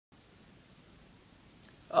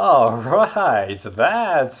Alright,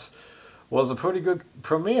 that was a pretty good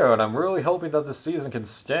premiere, and I'm really hoping that this season can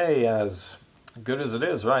stay as good as it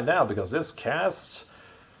is right now, because this cast,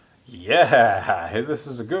 yeah, this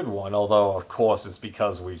is a good one, although of course it's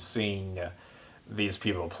because we've seen these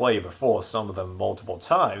people play before, some of them multiple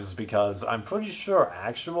times, because I'm pretty sure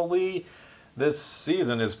actually this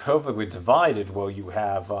season is perfectly divided where you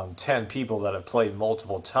have 10 people that have played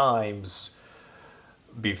multiple times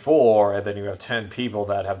before, and then you have 10 people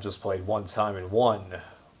that have just played one time and won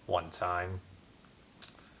one time.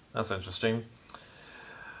 That's interesting.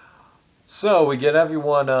 So we get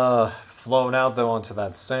everyone flown out there onto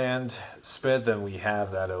that sand spit, then we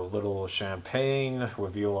have that little champagne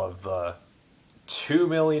reveal of the $2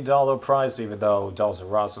 million prize, even though Dalton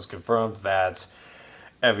Ross has confirmed that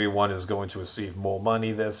everyone is going to receive more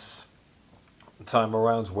money this time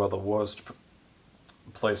around, where the worst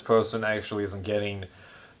placed person actually isn't getting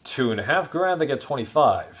 $2.5 grand, they get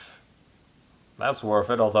 25. That's worth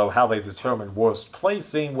it, although how they determine worst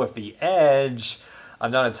placing with the edge, I'm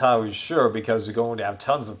not entirely sure, because you're going to have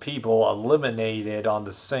tons of people eliminated on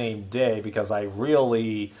the same day, because I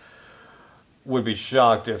really would be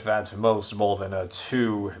shocked if at most more than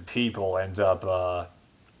 2 people end up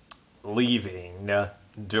leaving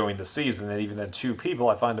during the season, and even then 2 people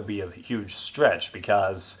I find to be a huge stretch,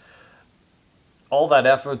 because all that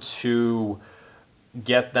effort to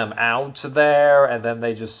get them out there, and then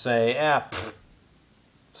they just say,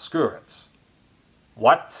 screw it.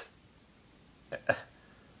 What?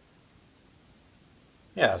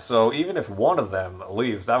 Yeah, so even if one of them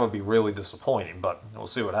leaves, that would be really disappointing, but we'll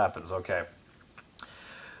see what happens. Okay.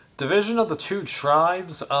 Division of the 2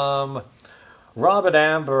 tribes. Rob and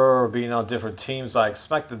Amber being on different teams, I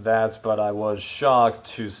expected that, but I was shocked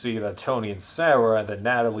to see that Tony and Sarah and then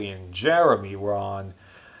Natalie and Jeremy were on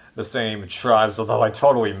the same tribes, although I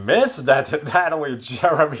totally missed that Natalie and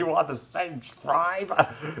Jeremy were on the same tribe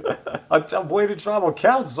until Bleeding Tribal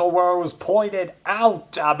Council, where it was pointed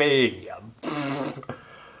out to me.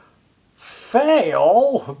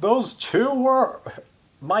 Fail? Those 2 were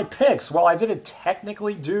my picks. Well, I didn't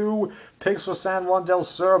technically do picks for San Juan del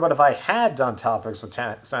Sur, but if I had done top picks for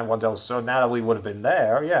San Juan del Sur, Natalie would have been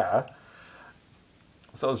there, yeah.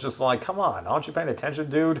 So it's just like, come on, aren't you paying attention,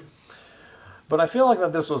 dude? But I feel like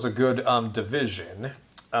that this was a good division.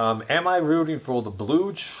 Am I rooting for the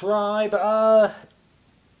blue tribe?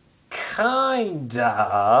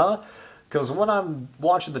 Kinda. Because when I'm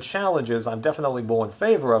watching the challenges, I'm definitely more in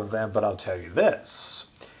favor of them, but I'll tell you this.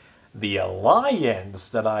 The alliance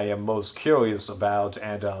that I am most curious about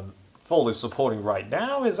and fully supporting right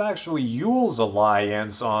now is actually Yule's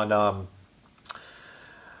alliance on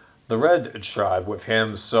the Red Tribe, with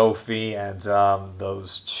him, Sophie, and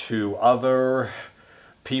those 2 other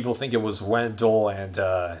people. I think it was Wendell and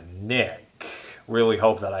Nick. Really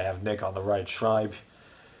hope that I have Nick on the right tribe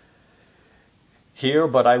here,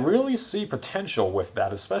 but I really see potential with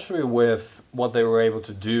that, especially with what they were able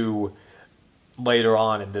to do later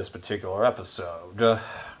on in this particular episode.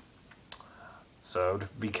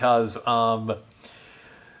 Because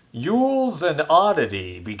Yule's an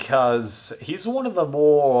oddity, because he's one of the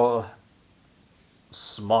more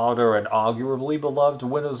smarter and arguably beloved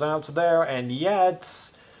winners out there, and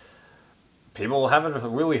yet people haven't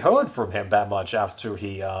really heard from him that much after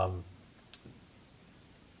he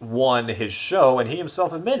won his show, and he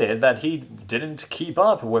himself admitted that he didn't keep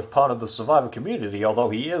up with part of the Survivor community, although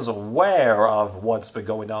he is aware of what's been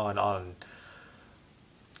going on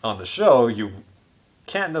the show. You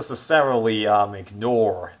can't necessarily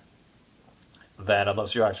ignore that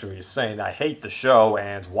unless you're actually saying, I hate the show,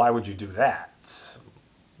 and why would you do that?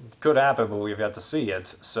 Could happen, but we've got to see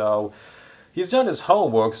it. So he's done his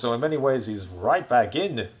homework, so in many ways he's right back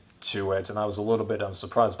into it, and I was a little bit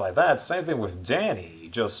surprised by that. Same thing with Danny,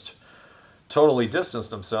 just totally distanced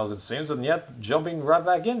themselves, it seems, and yet jumping right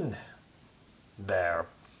back in there.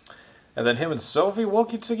 And then him and Sophie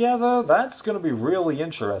working together, that's going to be really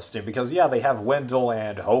interesting, because, yeah, they have Wendell,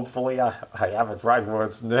 and hopefully, I have it right where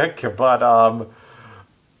it's Nick, but,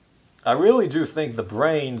 I really do think the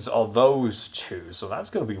brains are those 2, so that's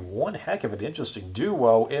going to be one heck of an interesting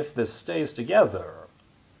duo if this stays together.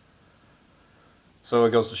 So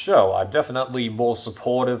it goes to show, I'm definitely more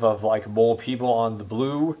supportive of, like, more people on the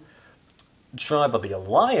blue tribe, but the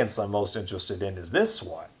alliance I'm most interested in is this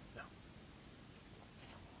one.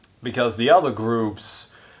 Because the other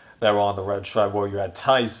groups that were on the Red Tribe, where you had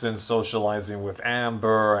Tyson socializing with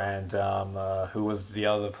Amber, and who was the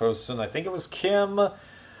other person? I think it was Kim.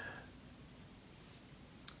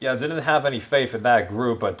 Yeah, I didn't have any faith in that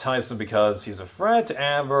group, but Tyson because he's a friend to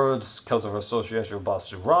Amber because of her association with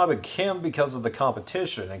Buster Rob, and Kim because of the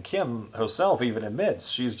competition. And Kim herself even admits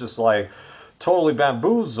she's just like totally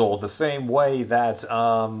bamboozled the same way that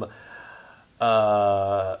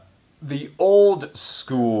the old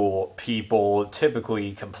school people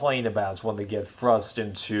typically complain about when they get thrust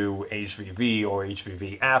into HVV or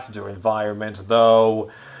HVV after environment, though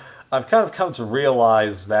I've kind of come to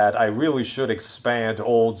realize that I really should expand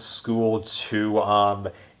old school to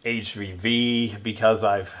HVV because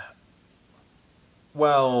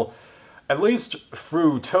well, at least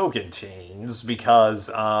through Token Teens, because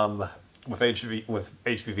with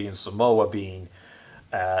HVV and Samoa being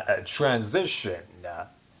a transition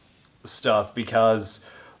stuff, because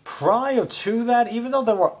prior to that, even though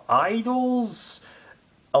there were idols,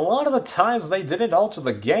 a lot of the times they didn't alter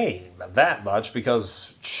the game that much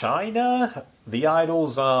because China, the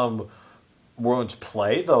idols weren't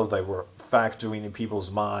played, though they were factoring in people's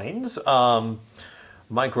minds.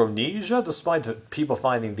 Micronesia, despite people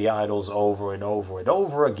finding the idols over and over and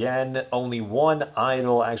over again, only one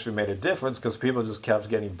idol actually made a difference because people just kept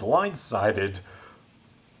getting blindsided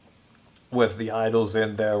with the idols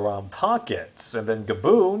in their pockets. And then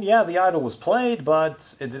Gaboon, yeah, the idol was played,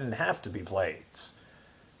 but it didn't have to be played.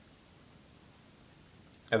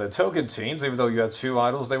 And the Token Teens, even though you had two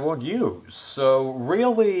idols, they weren't used. So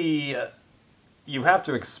really, you have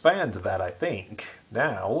to expand that, I think,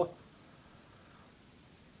 now.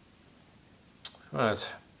 Right.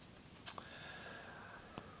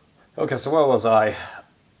 Okay, so where was I?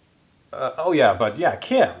 Oh yeah, but yeah,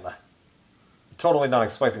 Kim. Totally not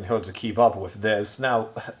expecting her to keep up with this. Now,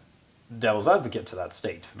 devil's advocate to that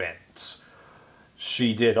statement.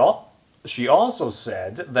 She also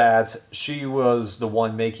said that she was the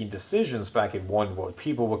one making decisions back in One World.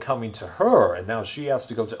 People were coming to her, and now she has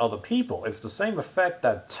to go to other people. It's the same effect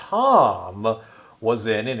that Tom was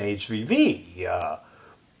in HVV,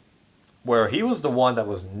 where he was the one that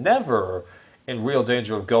was never in real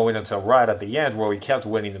danger of going until right at the end, where he kept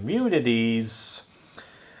winning immunities.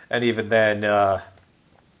 And even then,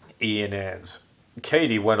 Ian and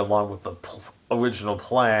Katie went along with the original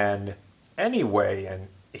plan anyway, and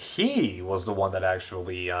he was the one that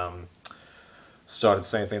actually started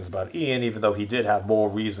saying things about Ian, even though he did have more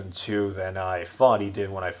reason to than I thought he did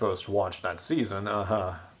when I first watched that season.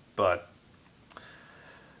 But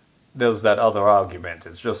there's that other argument.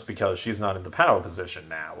 It's just because she's not in the power position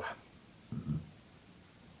now.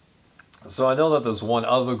 So I know that there's one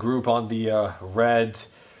other group on the red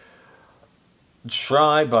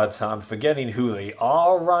tribe, but I'm forgetting who they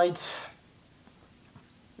are right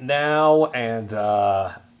now, and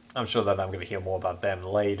I'm sure that I'm going to hear more about them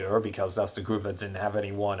later, because that's the group that didn't have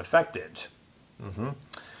anyone affected.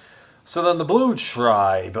 So then the blue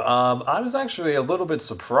tribe, I was actually a little bit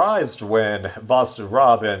surprised when Buster,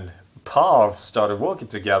 Rob, and Pav started working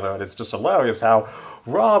together, and it's just hilarious how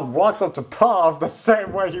Rob walks up to Pav the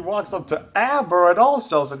same way he walks up to Amber and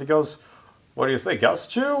All-Stars, and he goes, "What do you think, us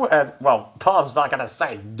two?" And, well, Pav's not going to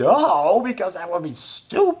say no, because that would be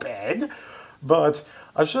stupid. But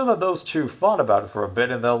I'm sure that those two thought about it for a bit,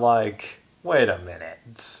 and they're like, wait a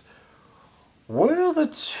minute. We're the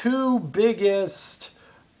two biggest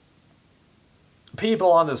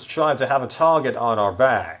people on this tribe to have a target on our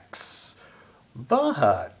backs.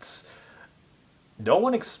 But no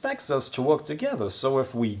one expects us to work together, so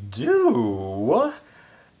if we do,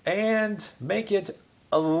 and make it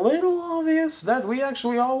a little obvious that we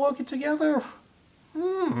actually are working together,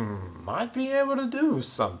 might be able to do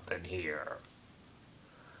something here.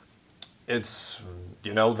 It's,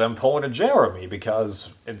 you know, them pulling a Jeremy,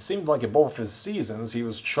 because it seemed like in both his seasons he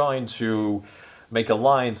was trying to make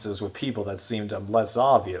alliances with people that seemed less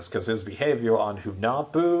obvious, because his behavior on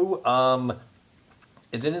Hunapu,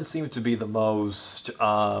 it didn't seem to be the most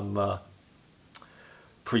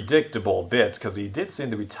predictable bit, because he did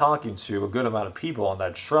seem to be talking to a good amount of people on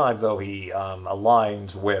that tribe, though he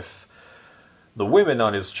aligned with the women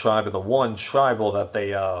on his tribe and the one tribal that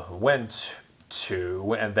they went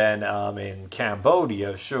to. And then in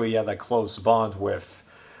Cambodia, sure, he had that close bond with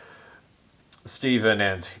Steven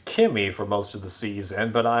and Kimmy for most of the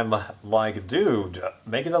season, but I'm like, dude,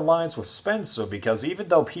 make an alliance with Spencer, because even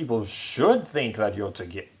though people should think that you're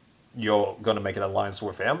going to make an alliance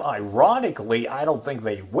with him, ironically, I don't think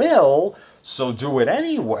they will, so do it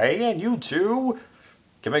anyway, and you two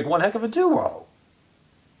can make one heck of a duo.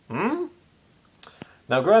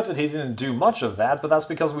 Now, granted, he didn't do much of that, but that's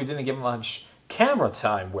because we didn't get much camera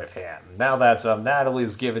time with him. Now that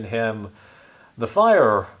Natalie's given him the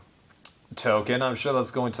fire token, I'm sure that's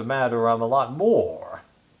going to matter a lot more.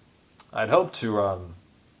 I'd hope to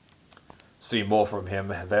see more from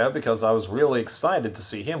him there because I was really excited to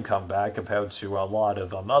see him come back compared to a lot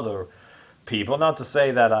of other people. Not to say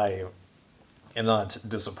that I am not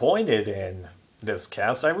disappointed in this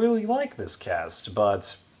cast. I really like this cast,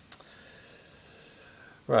 but...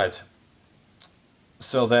 Right.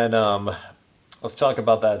 So then, let's talk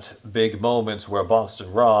about that big moment where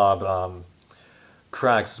Boston Rob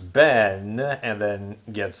cracks Ben and then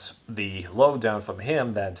gets the lowdown from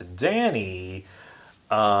him that Danny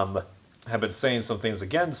had been saying some things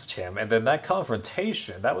against him. And then that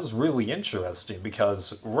confrontation, that was really interesting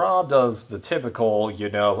because Rob does the typical, you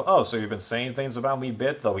know, oh, so you've been saying things about me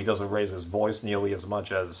bit, though he doesn't raise his voice nearly as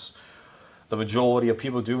much as the majority of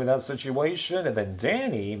people do in that situation. And then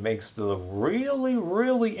Danny makes the really,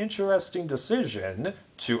 really interesting decision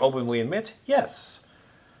to openly admit, yes,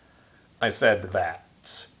 I said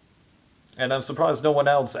that. And I'm surprised no one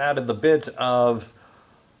else added the bit of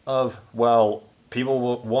well,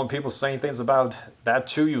 weren't people saying things about that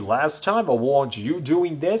to you last time, or weren't you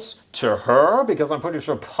doing this to her? Because I'm pretty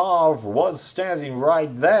sure Pav was standing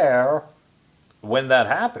right there when that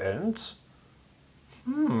happened.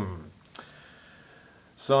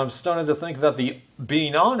 So I'm starting to think that the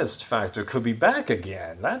being honest factor could be back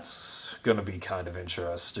again. That's going to be kind of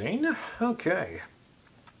interesting. Okay.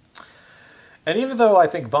 And even though I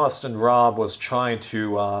think Boston Rob was trying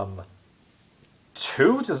to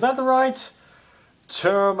toot, is that the right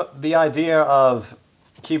term? The idea of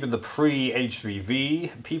keeping the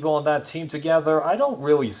pre-HVV people on that team together, I don't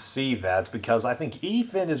really see that because I think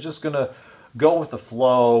Ethan is just going to go with the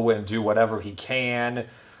flow and do whatever he can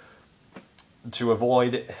to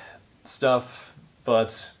avoid stuff,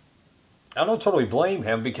 but I don't totally blame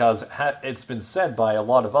him because it's been said by a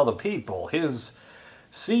lot of other people. His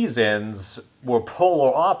seasons were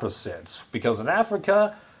polar opposites because in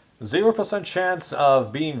Africa, 0% chance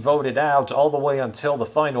of being voted out all the way until the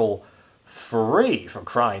final 3 for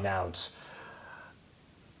crying out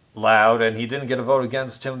loud, and he didn't get a vote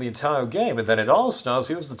against him the entire game. And then at All-Stars,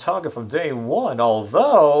 he was the target from day 1,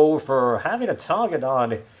 although for having a target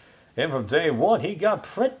on him from day 1, he got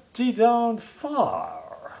pretty darn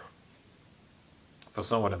far for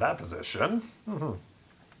someone in that position.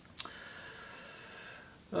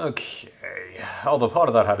 Okay, although part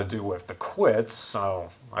of that had to do with the quits, so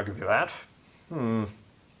I'll give you that. And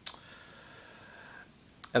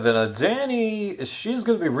then Danny, she's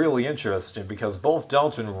going to be really interesting because both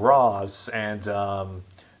Dalton Ross and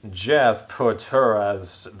Jeff put her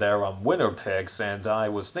as their winner picks, and I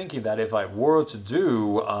was thinking that if I were to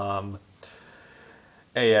do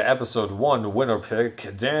a episode 1 winner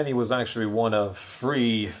pick, Danny was actually one of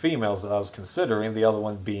 3 females that I was considering, the other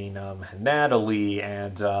one being Natalie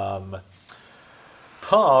and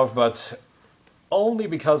Pav, but only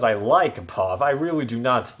because I like Pav. I really do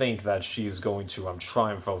not think that she's going to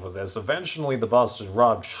triumph over this. Eventually the Boston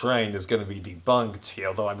Rob train is going to be debunked here,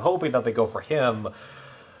 although I'm hoping that they go for him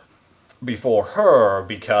before her,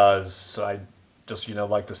 because I just,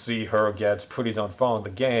 like to see her get pretty darn far in the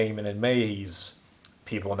game and amaze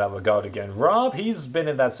people in that regard again. Rob, he's been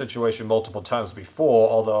in that situation multiple times before,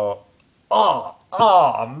 although,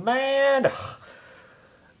 man,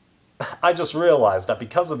 I just realized that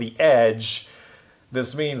because of the edge,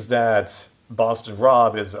 this means that Boston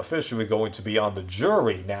Rob is officially going to be on the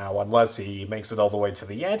jury now, unless he makes it all the way to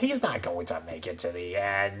the end. He's not going to make it to the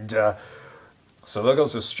end. So there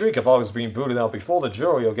goes his streak of always being booted out before the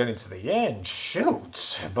jury or getting to the end.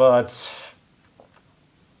 Shoot. But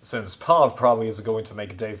since Pav probably isn't going to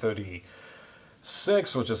make day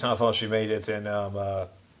 36, which is how far she made it in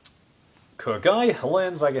Kurgai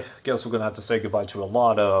Lens, I guess we're going to have to say goodbye to a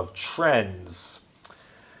lot of trends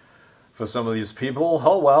for some of these people.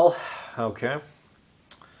 Oh well. Okay.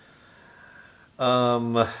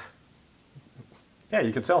 Yeah,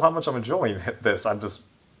 you can tell how much I'm enjoying this. I'm just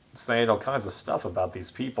saying all kinds of stuff about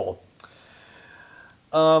these people.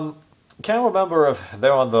 Can't remember if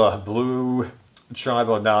they're on the blue tribe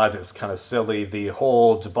or not. It's kind of silly. The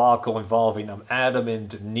whole debacle involving Adam and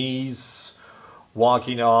Denise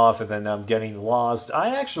walking off and then getting lost.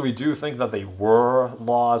 I actually do think that they were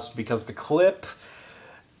lost because the clip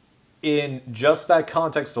in just that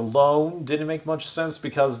context alone didn't make much sense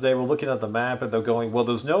because they were looking at the map and they're going, well,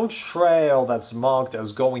 there's no trail that's marked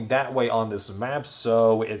as going that way on this map,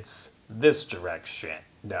 so it's this direction.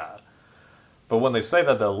 Nah. But when they say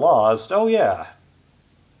that they're lost, oh yeah,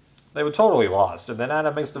 they were totally lost. And then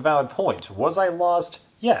Anna makes the valid point. Was I lost?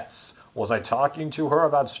 Yes. Was I talking to her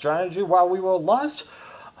about strategy while we were lost?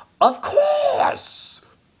 Of course!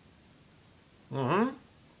 Okay.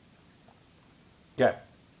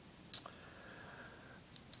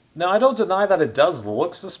 Now, I don't deny that it does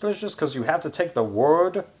look suspicious because you have to take the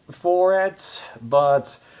word for it,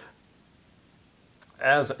 but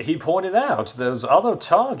as he pointed out, there's other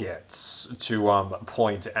targets to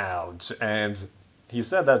point out, and he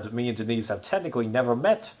said that me and Denise have technically never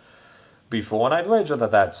met before, and I'd wager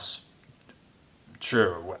that that's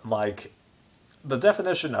true. Like, the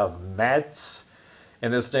definition of met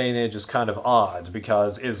in this day and age is kind of odd,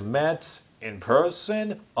 because is met in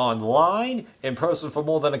person, online, in person for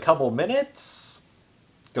more than a couple minutes?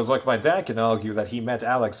 Because, like, my dad can argue that he met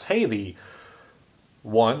Alex Haley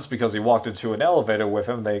once because he walked into an elevator with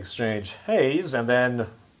him, they exchanged haze, and then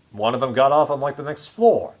one of them got off on, like, the next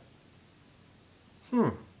floor.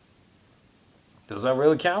 Does that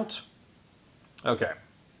really count? Okay.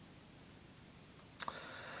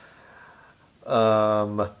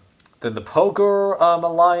 Then the poker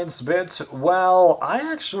alliance bit, well, I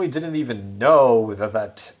actually didn't even know that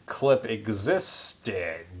that clip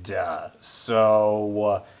existed,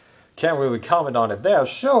 so can't really comment on it there.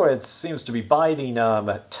 Sure, it seems to be biting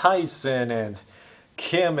Tyson and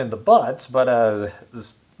Kim in the butt, but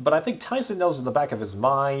I think Tyson knows in the back of his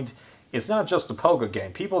mind it's not just a poker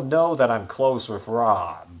game. People know that I'm close with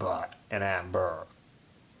Rob and Amber.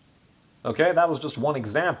 Okay, that was just one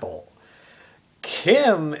example.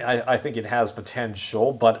 Kim, I think it has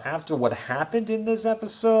potential, but after what happened in this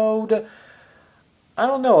episode, I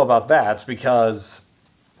don't know about that, because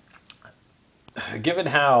given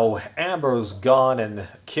how Amber's gone and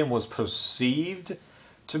Kim was perceived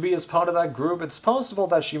to be as part of that group, it's possible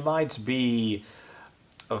that she might be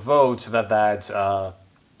a vote that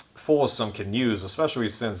foursome can use, especially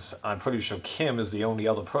since I'm pretty sure Kim is the only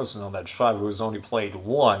other person on that tribe who has only played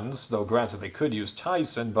once, though granted they could use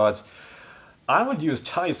Tyson, but I would use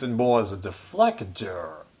Tyson more as a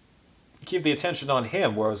deflector. Keep the attention on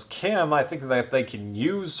him, whereas Kim, I think that they can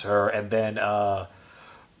use her and then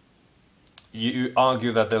you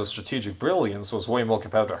argue that their strategic brilliance was way more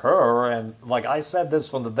compared to her, and like I said this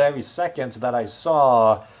from the very second that I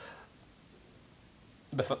saw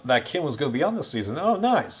that Kim was going to be on this season. Oh,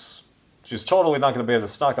 nice. She's totally not going to be able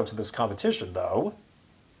to stock up to this competition, though.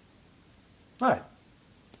 Right.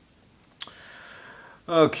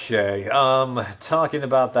 Okay, talking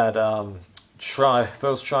about that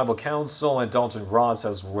first tribal council, and Dalton Ross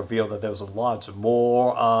has revealed that there's a lot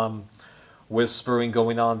more whispering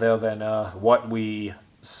going on there than what we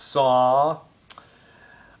saw.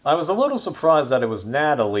 I was a little surprised that it was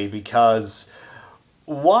Natalie, because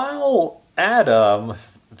while Adam,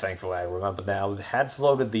 thankfully I remember now, had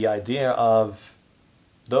floated the idea of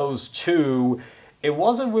those two, it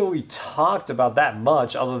wasn't really talked about that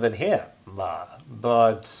much other than him.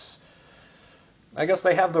 But I guess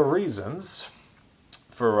they have their reasons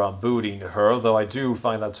for booting her, though I do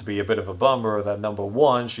find that to be a bit of a bummer that, number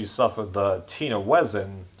one, she suffered the Tina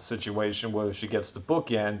Wesen situation where she gets the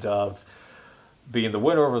bookend of being the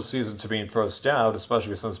winner of a season to being first out,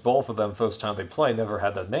 especially since both of them, first time they played, never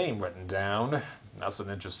had their name written down. That's an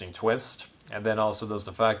interesting twist. And then also there's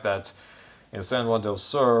the fact that in San Juan del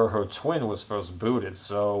Sur, her twin was first booted,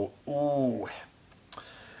 so, ooh.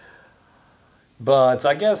 But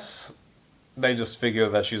I guess they just figure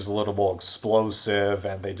that she's a little more explosive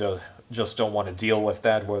and they just don't want to deal with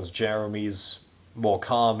that, whereas Jeremy's more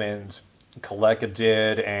calm and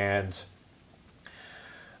collected, and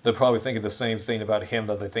they're probably thinking the same thing about him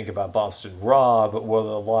that they think about Boston Rob, where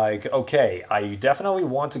they're like, okay, I definitely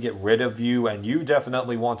want to get rid of you, and you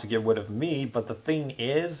definitely want to get rid of me, but the thing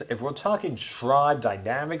is, if we're talking tribe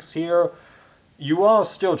dynamics here, you are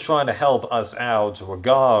still trying to help us out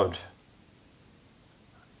regardless,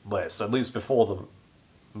 at least before the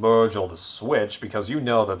merge or the switch, because you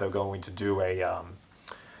know that they're going to do a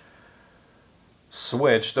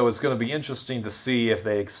switch, though it's going to be interesting to see if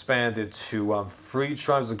they expand it to 3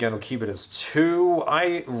 tribes again or keep it as 2.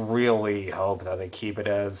 I really hope that they keep it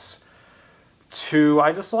as 2.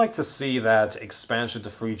 I just like to see that expansion to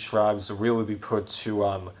 3 tribes really be put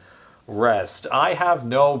to rest. I have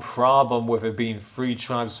no problem with it being 3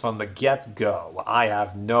 tribes from the get-go. I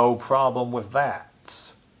have no problem with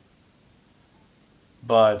that.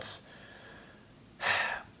 But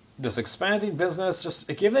this expanding business, just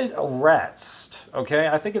give it a rest, okay?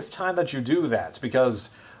 I think it's time that you do that, because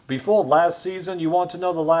before last season, you want to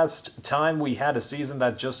know the last time we had a season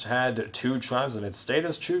that just had 2 tribes and it stayed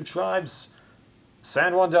as 2 tribes?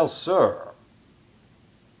 San Juan del Sur.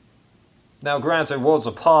 Now, granted, worlds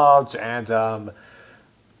apart, and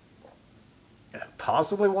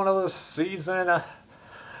possibly one other season,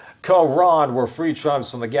 Rod were 3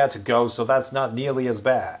 tribes from the get-go, so that's not nearly as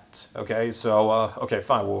bad. Okay, so, okay,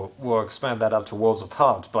 fine, we'll expand that up to worlds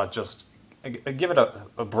apart, but just give it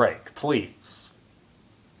a break, please.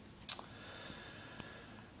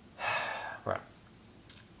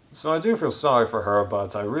 So I do feel sorry for her,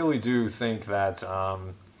 but I really do think that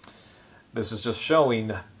this is just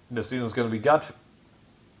showing this season's going to be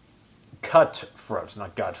cutthroat,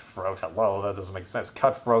 not gutthroat. Hello, that doesn't make sense.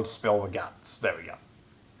 Cutthroat, spill the guts. There we go.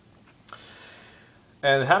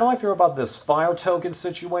 And how do I feel about this fire token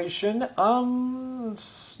situation?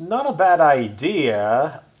 It's not a bad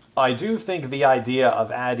idea. I do think the idea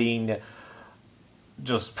of adding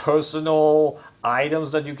just personal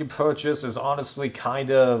items that you can purchase is honestly kind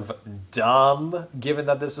of dumb, given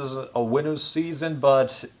that this is a winner's season,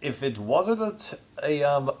 but if it wasn't a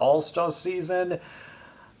all-star season,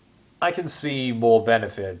 I can see more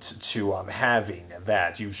benefit to having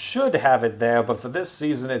that. You should have it there, but for this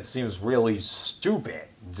season it seems really stupid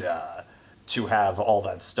to have all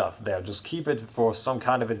that stuff there. Just keep it for some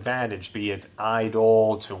kind of advantage, be it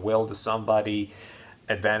idol, to will to somebody,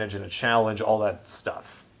 advantage in a challenge, all that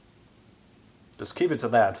stuff. Just keep it to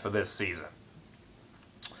that for this season.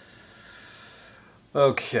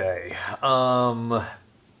 Okay,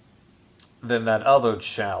 then that other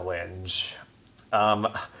challenge.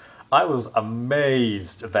 I was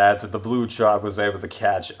amazed that the Blue Tribe was able to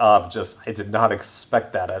catch up. I did not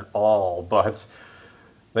expect that at all, but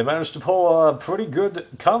they managed to pull a pretty good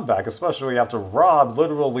comeback, especially after Rob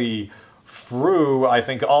literally threw, I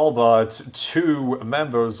think, all but 2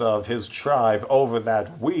 members of his tribe over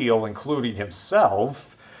that wheel, including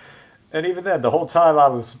himself. And even then, the whole time I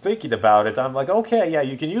was thinking about it, I'm like, okay, yeah,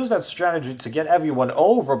 you can use that strategy to get everyone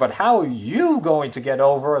over, but how are you going to get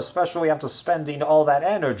over, especially after spending all that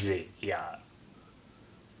energy? Yeah.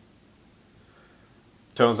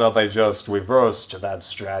 Turns out they just reversed that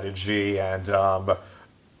strategy and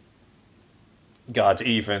got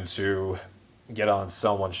even to get on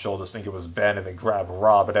someone's shoulders, think it was Ben, and then grab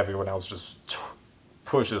Rob, and everyone else just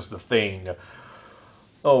pushes the thing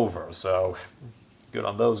over. So, good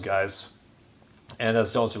on those guys. And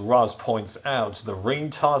as Dr. Ross points out, the ring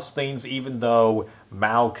toss things, even though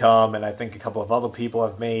Malcolm and I think a couple of other people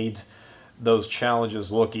have made those challenges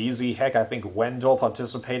look easy. Heck, I think Wendell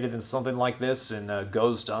participated in something like this in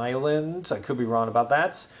Ghost Island. I could be wrong about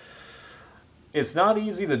that. It's not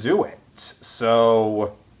easy to do it.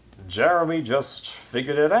 So Jeremy just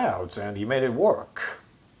figured it out, and he made it work.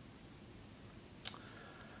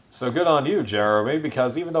 So good on you, Jeremy,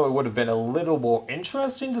 because even though it would have been a little more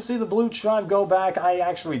interesting to see the Blue Tribe go back, I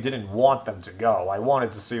actually didn't want them to go. I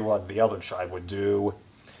wanted to see what the other tribe would do.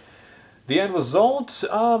 The end result,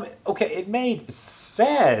 okay, it made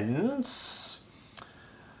sense,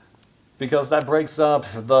 because that breaks up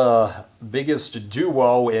the biggest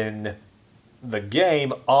duo in the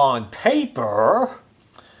game on paper.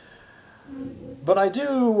 But I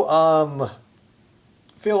do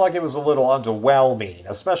feel like it was a little underwhelming,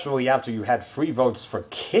 especially after you had 3 votes for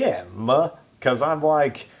Kim, because I'm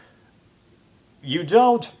like, you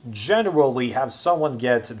don't generally have someone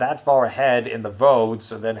get that far ahead in the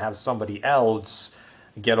votes and then have somebody else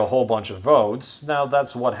get a whole bunch of votes. Now,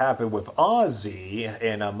 that's what happened with Ozzy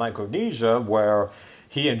in Micronesia, where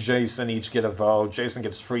he and Jason each get a vote. Jason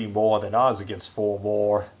gets 3 more, then Ozzy gets 4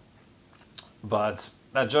 more. But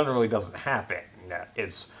that generally doesn't happen.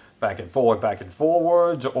 It's back and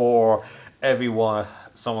forward, or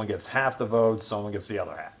someone gets half the votes, someone gets the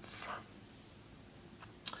other half.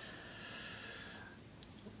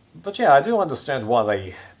 But yeah, I do understand why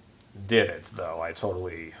they did it, though. I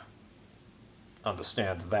totally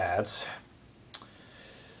understand that.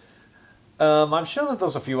 I'm sure that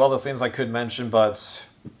there's a few other things I could mention, but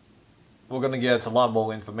we're going to get a lot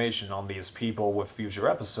more information on these people with future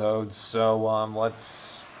episodes, so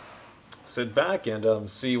let's sit back and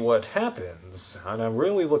see what happens. And I'm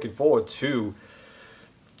really looking forward to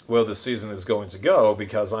where the season is going to go,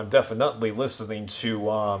 because I'm definitely listening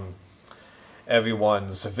to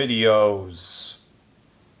everyone's videos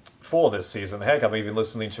for this season. Heck, I'm even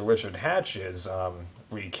listening to Richard Hatch's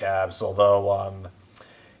recaps, although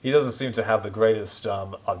he doesn't seem to have the greatest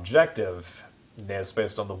objectiveness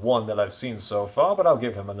based on the one that I've seen so far, but I'll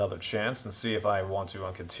give him another chance and see if I want to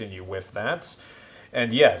continue with that.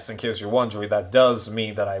 And yes, in case you're wondering, that does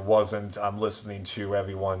mean that I wasn't listening to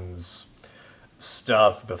everyone's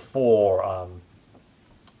stuff before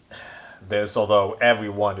this, although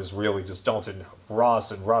everyone is really just Dalton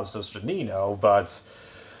Ross and Rob Cesternino, but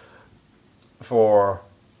for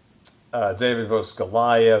David vs.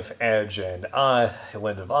 Goliath, Edge, and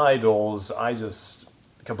Land of Idols, I just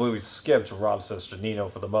completely skipped Rob Cesternino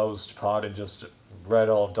for the most part and just read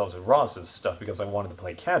all of Dalton Ross's stuff because I wanted to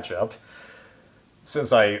play catch-up.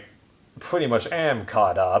 Since I pretty much am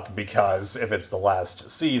caught up, because if it's the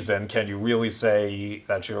last season, can you really say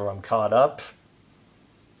that you're caught up?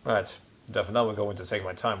 Right, definitely going to take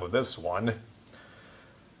my time with this one.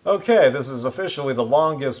 Okay, this is officially the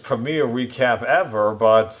longest premiere recap ever,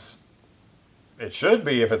 but it should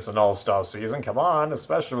be if it's an all-star season. Come on,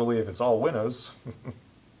 especially if it's all winners.